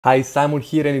Hi, Simon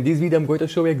here, and in this video I'm going to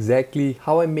show you exactly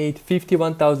how I made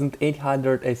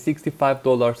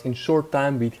 $51,865 in short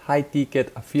time with high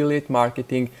ticket affiliate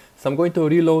marketing. So I'm going to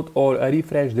reload or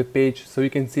refresh the page so you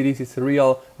can see this is a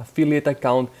real affiliate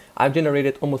account. I've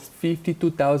generated almost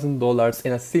 $52,000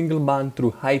 in a single month through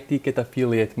high ticket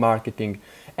affiliate marketing.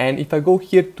 And if I go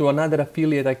here to another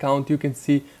affiliate account, you can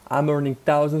see I'm earning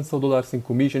thousands of dollars in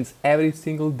commissions every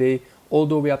single day, all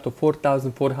the way up to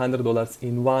 $4,400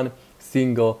 in one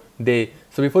single day.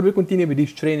 So before we continue with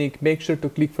this training, make sure to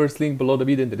click first link below the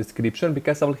video in the description,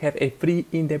 because I will have a free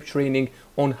in-depth training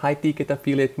on high ticket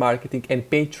affiliate marketing and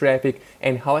paid traffic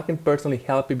and how I can personally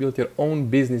help you build your own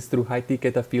business through high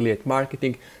ticket affiliate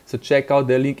marketing. So check out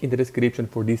the link in the description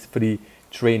for this free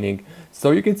training.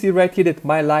 So you can see right here that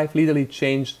my life literally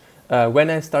changed when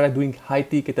I started doing high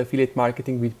ticket affiliate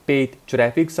marketing with paid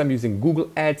traffic. So I'm using Google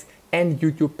Ads and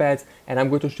YouTube ads, and I'm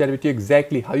going to share with you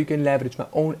exactly how you can leverage my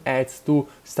own ads to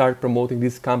start promoting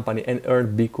this company and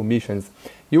earn big commissions.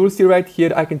 You will see right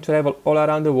here I can travel all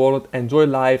around the world, enjoy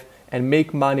life, and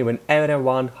make money whenever I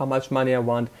want, how much money I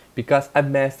want, because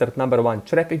I've mastered number one,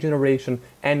 traffic generation,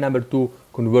 and number two,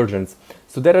 conversions.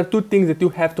 So there are two things that you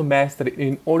have to master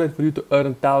in order for you to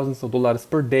earn thousands of dollars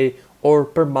per day or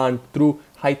per month through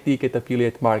high ticket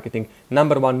affiliate marketing.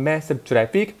 Number one, master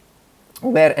traffic,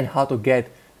 where and how to get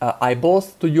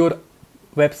eyeballs to your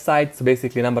website. So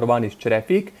basically number one is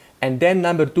traffic, and then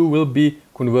number two will be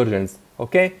conversions.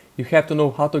 Okay, you have to know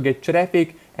how to get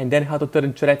traffic and then how to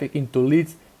turn traffic into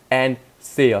leads and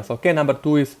sales. Okay, number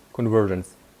two is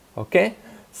conversions. Okay,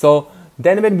 so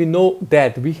then when we know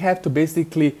that, we have to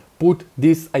basically put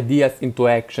these ideas into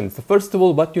action. So first of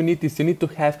all, what you need is you need to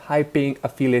have high paying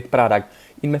affiliate product.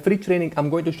 In my free training, I'm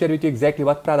going to share with you exactly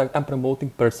what product I'm promoting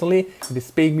personally. It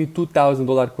is paying me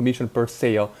 $2,000 commission per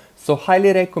sale. So I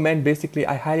highly recommend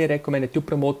that you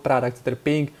promote products that are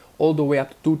paying all the way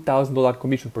up to $2,000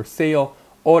 commission per sale,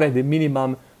 or at the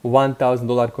minimum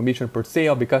 $1,000 commission per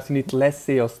sale, because you need less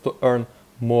sales to earn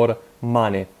more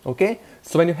money. Okay,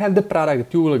 so when you have the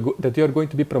product that you are going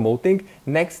to be promoting,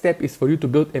 next step is for you to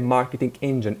build a marketing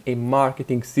engine, a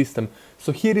marketing system.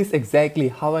 So here is exactly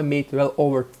how I made well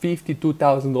over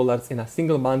 $52,000 in a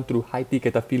single month through high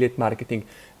ticket affiliate marketing.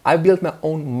 I built my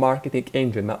own marketing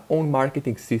engine, my own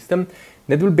marketing system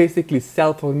that will basically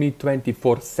sell for me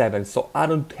 24/7. So I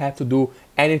don't have to do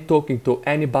any talking to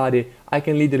anybody. I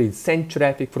can literally send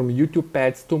traffic from YouTube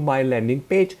ads to my landing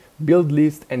page, build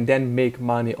lists, and then make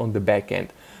money on the back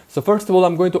end. So first of all,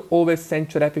 I'm going to always send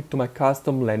traffic to my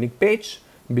custom landing page.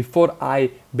 Before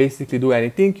I basically do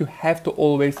anything, you have to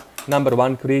always, number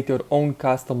one, create your own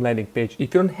custom landing page.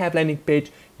 If you don't have landing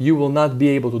page, you will not be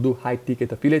able to do high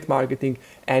ticket affiliate marketing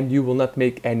and you will not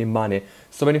make any money.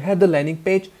 So when you have the landing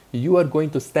page, you are going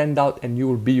to stand out and you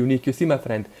will be unique. You see, my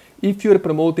friend, if you're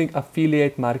promoting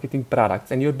affiliate marketing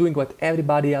products and you're doing what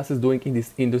everybody else is doing in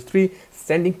this industry,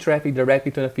 sending traffic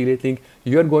directly to an affiliate link,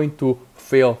 you're going to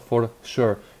fail for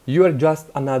sure. You are just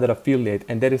another affiliate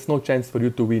and there is no chance for you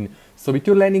to win. So with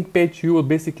your landing page, you will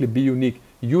basically be unique.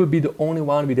 You will be the only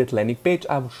one with that landing page.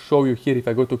 I will show you here if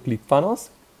I go to ClickFunnels.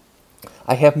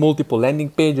 I have multiple landing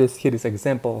pages. Here is an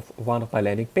example of one of my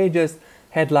landing pages,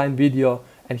 headline, video,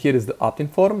 and here is the opt-in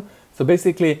form. So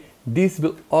basically, this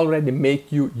will already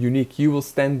make you unique. You will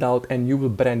stand out and you will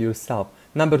brand yourself.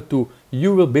 Number two,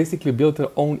 you will basically build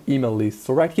your own email list.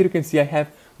 So right here you can see I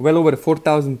have well over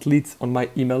 4,000 leads on my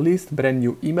email list, brand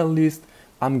new email list.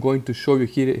 I'm going to show you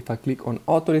here. If I click on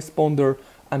autoresponder,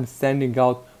 I'm sending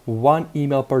out one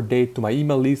email per day to my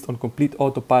email list on complete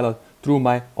autopilot through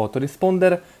my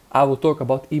autoresponder. I will talk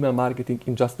about email marketing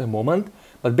in just a moment,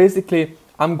 but basically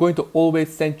I'm going to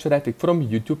always send traffic from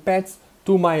YouTube ads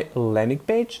to my landing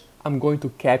page. I'm going to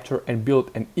capture and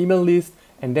build an email list,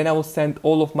 and then I will send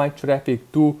all of my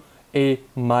traffic to a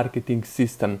marketing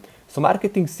system. So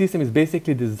marketing system is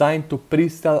basically designed to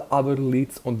pre-sell our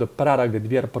leads on the product that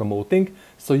we are promoting.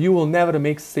 So you will never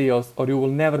make sales, or you will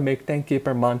never make 10K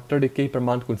per month, 30K per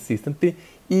month consistently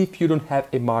if you don't have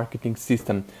a marketing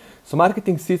system. So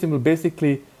marketing system will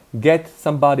basically get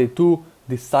somebody to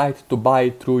decide to buy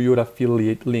through your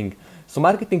affiliate link. So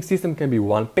marketing system can be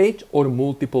one page or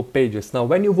multiple pages. Now,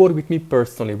 when you work with me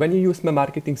personally, when you use my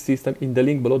marketing system in the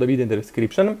link below the video in the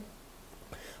description,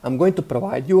 I'm going to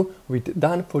provide you with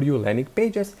done for you landing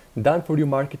pages, done for you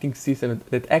marketing system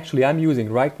that actually I'm using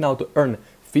right now to earn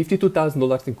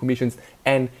 $52,000 in commissions,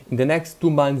 and in the next 2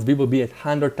 months we will be at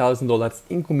 $100,000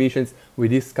 in commissions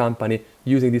with this company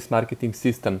using this marketing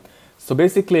system. So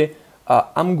basically,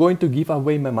 I'm going to give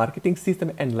away my marketing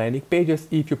system and landing pages.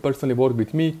 If you personally work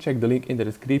with me, check the link in the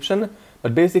description.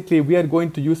 But basically, we are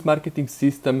going to use marketing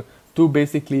system to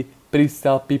basically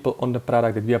pre-sell people on the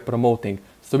product that we are promoting.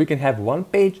 So we can have one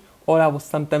page, or I will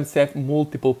sometimes have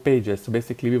multiple pages. So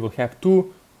basically we will have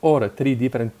 2 or 3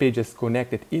 different pages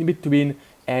connected in between,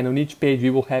 and on each page we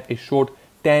will have a short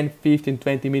 10, 15,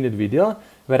 20-minute video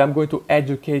where I'm going to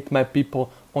educate my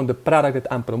people on the product that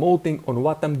I'm promoting, on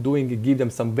what I'm doing, give them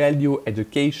some value,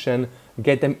 education,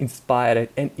 get them inspired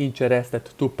and interested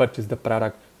to purchase the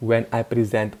product when I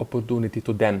present opportunity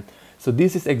to them. So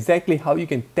this is exactly how you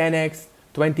can 10x,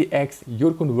 20x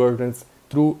your conversions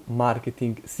through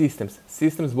marketing systems.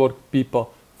 Systems work,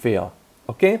 people fail.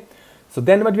 Okay? So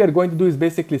then what we are going to do is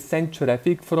basically send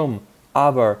traffic from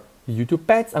our YouTube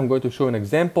ads. I'm going to show an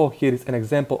example. Here is an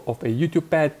example of a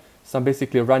YouTube ad. So I'm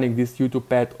basically running this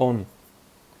YouTube ad on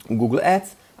Google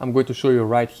Ads. I'm going to show you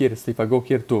right here. So if I go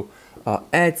here to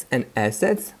ads and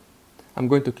assets, I'm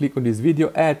going to click on this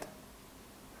video ad.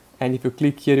 And if you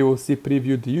click here, you will see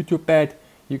preview the YouTube ad.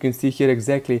 You can see here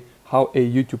exactly how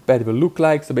a YouTube ad will look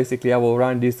like. So basically I will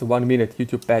run this 1-minute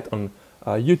YouTube ad on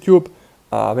YouTube.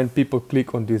 When people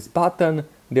click on this button,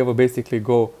 they will basically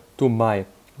go to my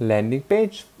landing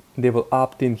page. They will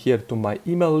opt in here to my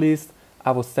email list.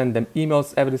 I will send them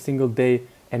emails every single day,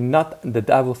 and not that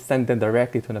I will send them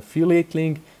directly to an affiliate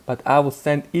link, but I will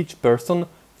send each person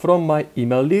from my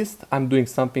email list. I'm doing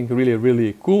something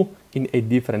really cool in a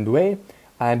different way.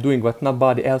 I'm doing what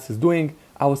nobody else is doing.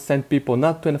 I will send people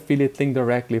not to an affiliate link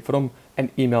directly from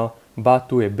an email, but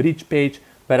to a bridge page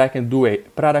where I can do a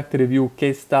product review,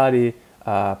 case study,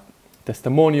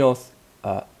 testimonials,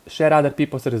 share other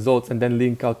people's results, and then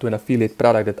link out to an affiliate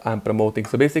product that I'm promoting.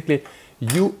 So basically,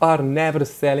 you are never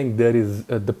selling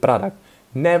the product.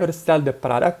 Never sell the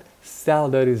product, sell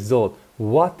the result.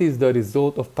 What is the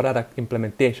result of product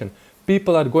implementation?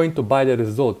 People are going to buy the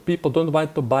result. People don't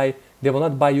want to buy, they will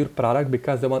not buy your product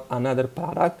because they want another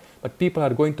product, but people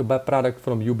are going to buy product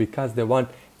from you because they want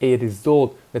a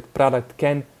result that product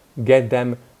can get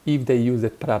them if they use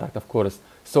that product, of course.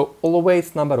 So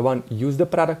always, number one, use the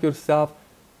product yourself.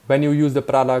 When you use the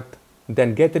product,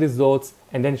 then get the results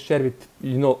and then share with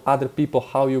other people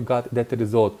how you got that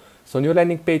result. So on your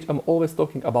landing page, I'm always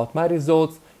talking about my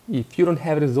results. If you don't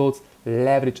have results,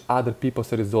 leverage other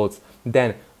people's results.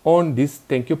 Then on this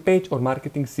thank you page or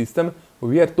marketing system,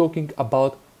 we are talking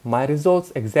about my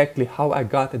results, exactly how I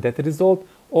got that result,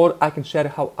 or I can share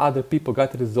how other people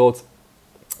got the results,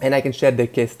 and I can share their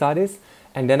case studies,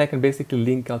 and then I can basically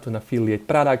link out to an affiliate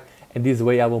product, and this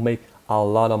way I will make a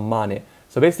lot of money.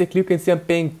 So basically you can see I'm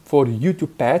paying for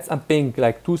YouTube ads, I'm paying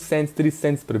like 2 cents, 3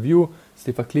 cents per view. So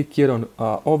if I click here on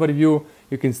overview,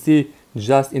 you can see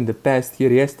just in the past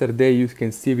here, yesterday, you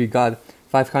can see we got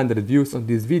 500 views on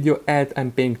this video ad.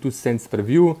 I'm paying 2 cents per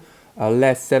view.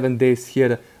 Last 7 days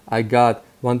here, I got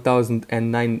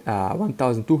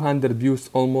 1,200 views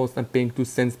almost. I'm paying 2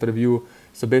 cents per view.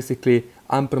 So basically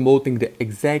I'm promoting the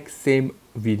exact same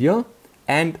video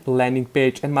and landing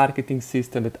page and marketing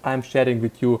system that I'm sharing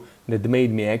with you that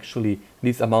made me actually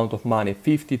this amount of money,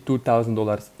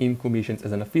 $52,000 in commissions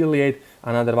as an affiliate.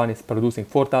 Another one is producing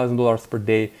 $4,000 per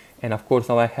day. And of course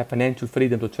now I have financial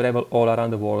freedom to travel all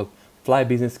around the world, fly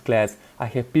business class. I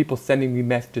have people sending me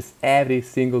messages every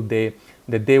single day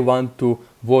that they want to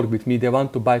work with me, they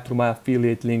want to buy through my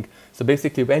affiliate link. So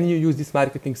basically when you use this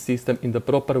marketing system in the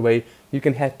proper way, you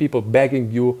can have people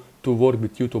begging you to work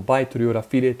with you, to buy through your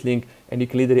affiliate link, and you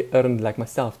can literally earn, like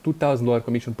myself, $2,000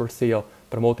 commission per sale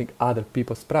promoting other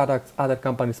people's products, other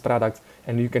companies' products,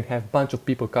 and you can have a bunch of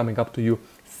people coming up to you,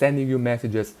 sending you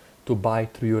messages to buy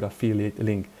through your affiliate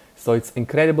link. So it's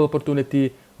incredible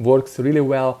opportunity, works really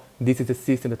well. This is a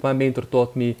system that my mentor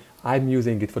taught me. I'm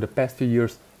using it for the past few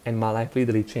years, and my life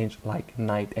literally changed like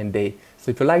night and day.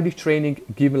 So if you like this training,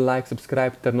 give me a like,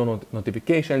 subscribe, turn on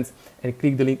notifications, and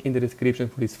click the link in the description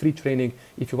for this free training.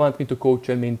 If you want me to coach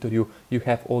and mentor you, you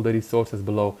have all the resources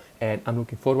below, and I'm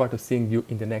looking forward to seeing you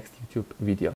in the next YouTube video.